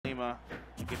Lima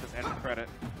get this extra credit.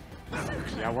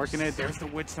 Yeah, working it. There's the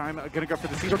witch time. Gonna go for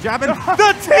the single jab. And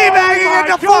the team hanging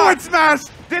into forward smash!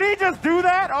 Did he just do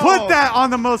that? Oh. Put that on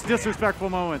the most disrespectful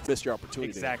moment. Missed your opportunity.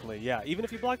 Exactly, yeah. Even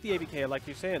if you block the ABK, like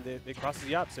you're saying, it crosses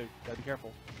you up, so gotta be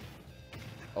careful.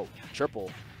 Oh, triple.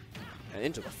 And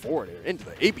into the forward air, into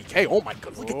the ABK. Oh my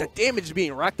god, look at the damage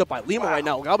being racked up by Lima right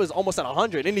now. Gabba's almost at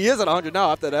 100, and he is at 100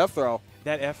 now after the F throw.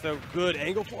 That F throw, good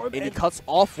angle for him. And he cuts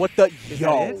off with the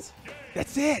yo.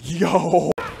 That's it.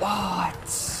 Yo.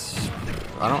 What?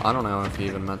 I don't know if he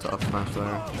even meant to up smash there.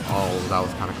 Oh, that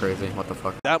was kind of crazy. What the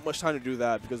fuck? That much time to do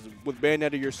that because with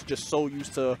Bayonetta, you're just so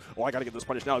used to, oh, I gotta get this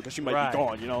punish now because she might be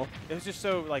gone, you know? It was just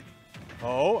so like,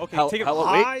 oh, okay, take it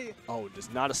high. high. Oh,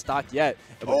 just not a stock yet.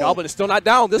 But Goblin is still not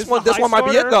down. This one might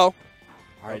be it though.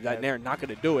 All right, that Nair not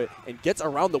gonna do it and gets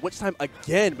around the witch time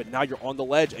again. But now you're on the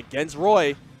ledge against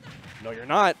Roy. No, you're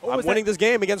not. I'm winning this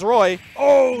game against Roy.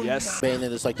 Oh, yes.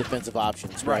 Bayonetta's like defensive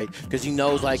options, right? Because he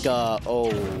knows like,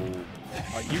 oh.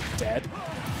 Are you dead?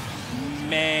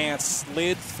 Man,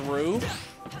 slid through.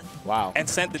 Wow. And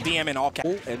sent the DM in all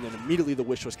caps. And then immediately the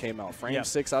wish twist came out. Frame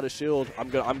 6 out of shield. I'm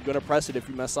gonna press it if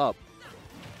you mess up.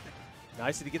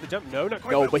 Nice. Did he get the jump? No, not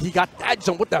quite. No, but he got that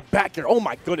jump with that back air. Oh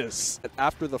my goodness.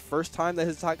 After the first time that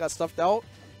his attack got stuffed out,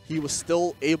 he was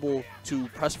still able to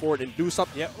press forward and do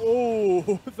something. Yeah.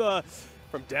 Oh,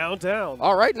 from downtown.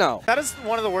 All right now. That is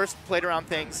one of the worst played around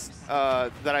things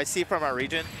that I see from our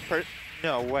region.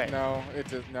 No way. No,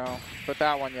 it is no. But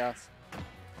that one, yes.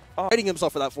 Fighting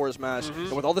himself for that forward smash.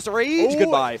 And with all this rage,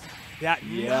 goodbye. That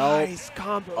nice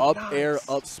combo. Up air,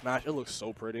 up smash. It looks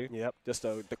so pretty. Yep. Just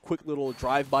the quick little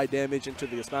drive-by damage into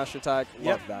the smash attack.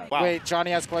 Love that. Wow. Wait,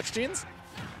 Johnny has clutch genes?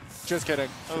 Just kidding.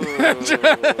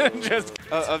 just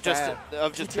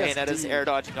Bayonetta's air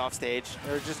dodging off stage.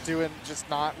 Or just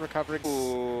not recovering.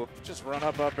 Ooh. Just run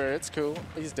up air. It's cool.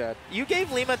 He's dead. You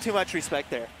gave Lima too much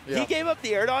respect there. Yeah. He gave up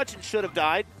the air dodge and should have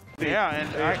died. Yeah, and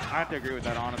I have to agree with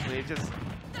that, honestly. It's just,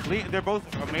 they're both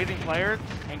amazing players,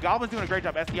 and Goblin's doing a great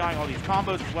job SDIing all these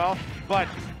combos as well, but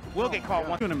will get caught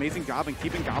one. Doing an amazing job in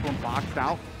keeping Goblin boxed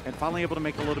out and finally able to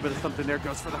make a little bit of something there.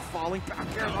 Goes for the falling back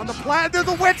air on the plat. There's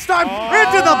a witch time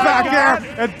into the back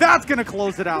air, and that's going to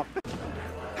close it out.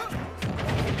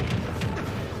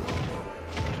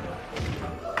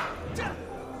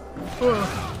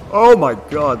 Oh my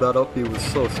god, that up B was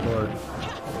so smart.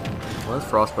 Why is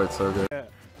Frostbite so good?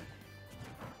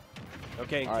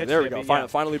 Okay, all right, there we go.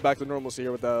 Finally back to normalcy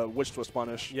here with the witch twist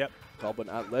punish. Yep. Goblin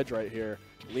at ledge right here.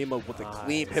 Lima with a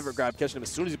clean pivot grab, catching him as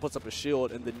soon as he puts up his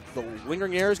shield, and then the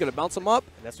lingering air is going to bounce him up.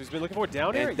 And that's what he's been looking for,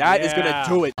 down air. And that is going to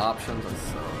do it. Options are so...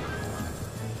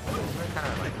 We're kind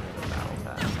of like in the battle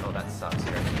pass. Oh, that sucks.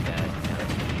 You're actually dead.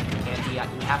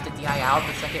 You have to DI out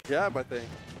the second. Yeah, but they...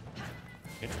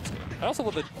 Interesting. I also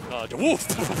love the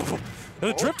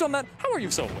the drift on that. How are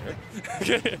you so aware?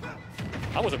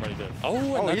 I wasn't ready to.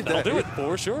 Oh, and that'll do it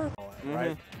for sure.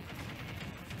 Right.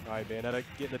 All right, Bayonetta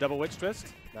getting the double witch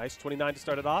twist. Nice, 29 to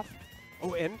start it off.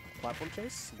 Oh, and platform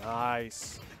chase.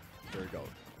 Nice. There we go.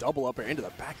 Double up air into the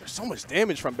back. There's so much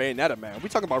damage from Bayonetta, man. We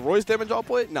talking about Roy's damage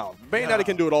output? No, Bayonetta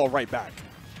can do it all right back.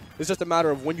 It's just a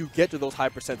matter of when you get to those high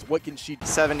percents, what can she do?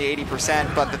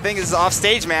 70–80%, but the thing is off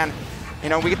stage, man. You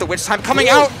know, we get the witch time coming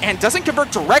out and doesn't convert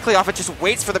directly off it, just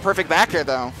waits for the perfect back air,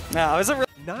 though. No, is it really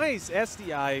nice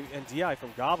SDI and DI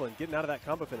from Goblin, getting out of that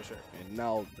combo finisher. And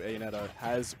now Bayonetta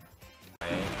has...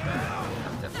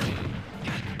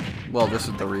 Well, this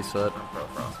is the reset. Pro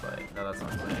Frostbite. No, that's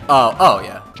not saying. Oh,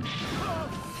 yeah.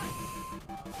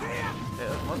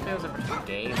 Most players are pretty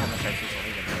gay on the catches and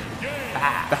even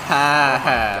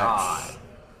Bad.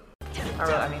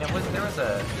 I mean, there was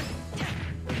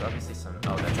obviously some.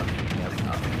 Oh, that's up.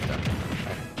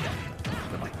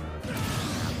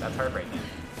 That's heartbreaking.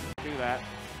 Do that.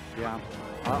 Yeah.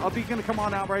 Uppy's going to come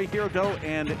on out right here, though,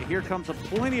 and here comes a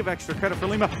plenty of extra credit for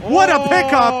Lima. What a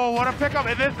pickup! Oh, what a pickup.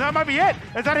 That might be it.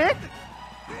 Is that it?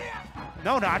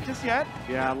 No, not just yet.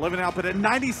 Yeah, living out, but at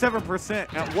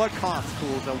 97%. At what cost,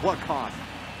 Cools? At what cost?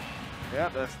 Yeah,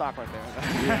 the stock right there.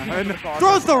 Yeah. And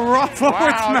throws the rough forward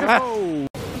smash. No.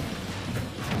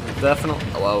 Definitely.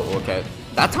 Oh, okay.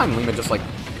 That time Lima just, like,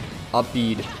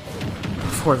 up-beat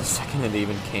before the second it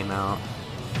even came out.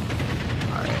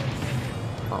 Alright.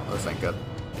 Oh, this ain't good.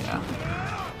 Yeah.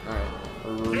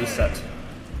 Alright. Reset.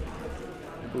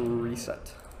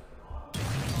 Reset.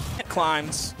 It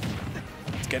climbs.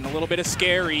 It's getting a little bit of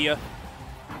scary.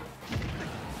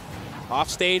 Off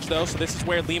stage, though, so this is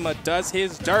where Lima does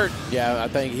his dirt. Yeah, I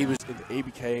think he was in the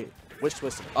ABK, witch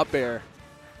twist, up air.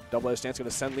 Double edge stance going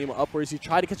to send Lima upwards. He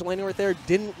tried to catch a landing right there,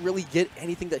 didn't really get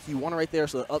anything that he wanted right there,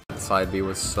 so the up. Side B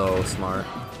was so smart.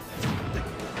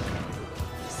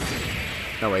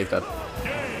 No way, he's dead.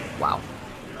 Wow.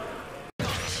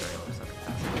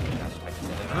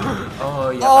 Oh,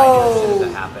 yeah, I knew as soon as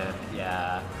it happened.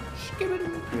 Yeah.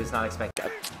 He was not expecting.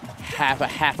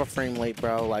 Half a frame late,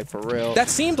 bro. Like, for real. That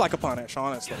seemed like a punish,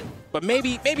 honestly. But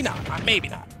maybe not. Maybe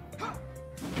not.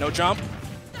 No jump.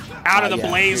 Out of the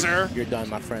blazer. You're done,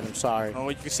 my friend. I'm sorry. Oh,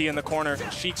 you can see in the corner,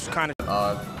 Sheik's kind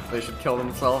of... They should kill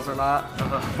themselves or not.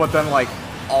 But then, like,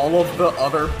 all of the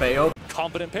other Bayo...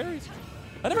 Competent parries.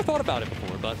 I never thought about it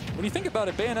before, but when you think about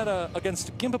it, Bayonetta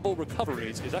against gimpable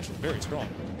recoveries is actually very strong.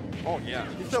 Oh, yeah.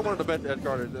 He's still one of the best edge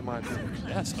guarders in my opinion.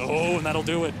 Yes. Oh, and that'll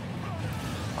do it.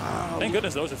 Wow. Thank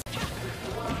goodness those are...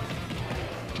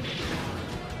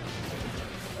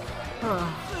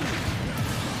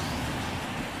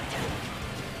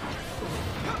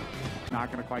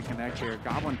 Not going to quite connect here.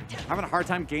 Goblin having a hard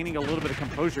time gaining a little bit of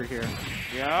composure here.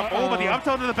 Yeah. Oh, but the up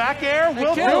tilt to the back air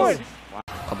will do it. Wow.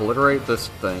 Obliterate this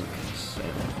thing.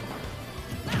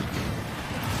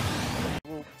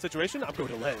 Situation? I'm going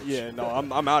to ledge. Yeah, no,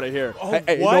 I'm out of here. Oh,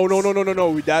 hey, what?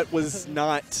 No. That was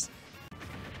not...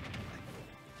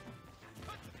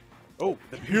 Oh,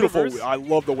 the beautiful. reverse. I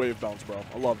love the wave bounce, bro.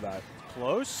 I love that.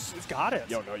 Close. It's got it.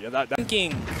 Yo, no, yeah, that...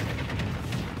 Thinking.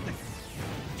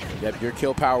 Yep, your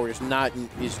kill power is not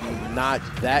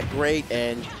that great,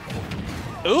 and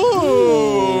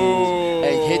Ooh!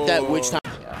 And hit that witch time.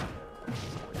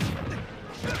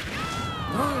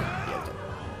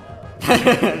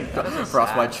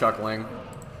 Frostbite chuckling.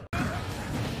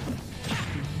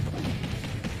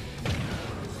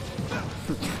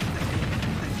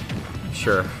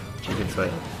 Sure, you can say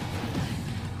it.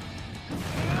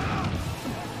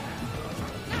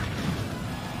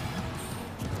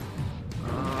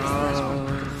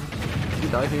 Did he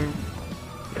die here?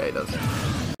 Yeah, he does.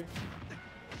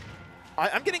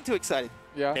 I'm getting too excited.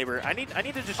 Yeah. Neighbor, I need to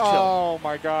just chill. Oh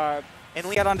my god. And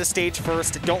we got onto stage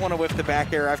first. Don't want to whiff the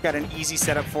back air. I've got an easy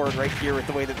setup for it right here with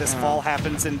the way that this fall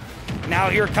happens. And now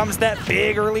here comes that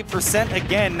big early percent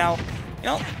again. Now, you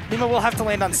know, Lima will have to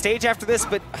land on stage after this,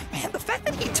 but man, the fact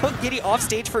that he took Giddy off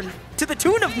stage to the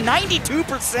tune of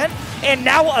 92% and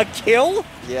now a kill?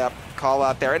 Yep, call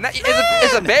out there. And that,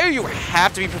 as a Bayo, you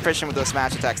have to be proficient with those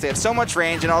smash attacks. They have so much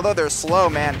range, and although they're slow,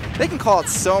 man, they can call out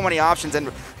so many options.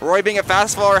 And Roy being a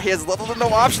fast faller, he has little to no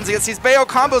options against these Bayo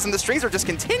combos, and the strings are just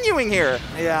continuing here.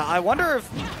 Yeah, I wonder if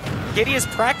Giddy has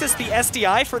practiced the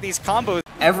SDI for these combos.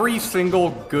 Every single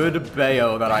good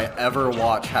Bayo that I ever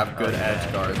watch have good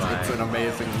edge guards. It's an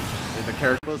amazing... The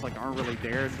characters like aren't really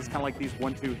there. It's just kind of like these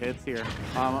 1-2 hits here.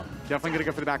 Definitely gonna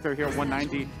go for the back throw here.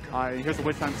 190. Here's the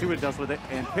witch time. See what it does with it,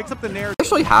 and picks up the nair. We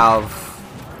actually have.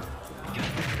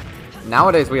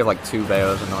 Nowadays we have like 2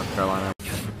 Bayos in North Carolina.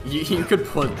 You could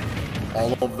put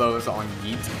all of those on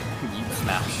Yeet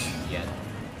Smash.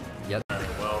 Yet.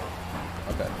 Well.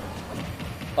 Okay.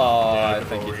 I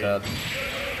think he's dead.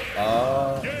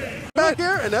 Back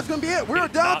here, and that's gonna be it. We're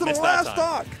down to the last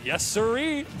stock. Yes,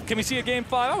 sirree. Can we see a game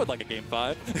 5? I would like a game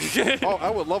 5. Oh, I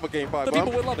would love a game 5. The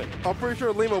people would love it. I'm pretty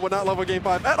sure Lima would not love a game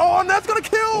 5 at all, and that's gonna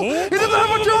kill. He doesn't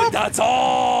have a jump. That's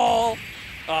all.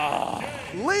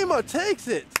 Lima takes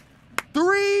it.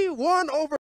 3-1 over.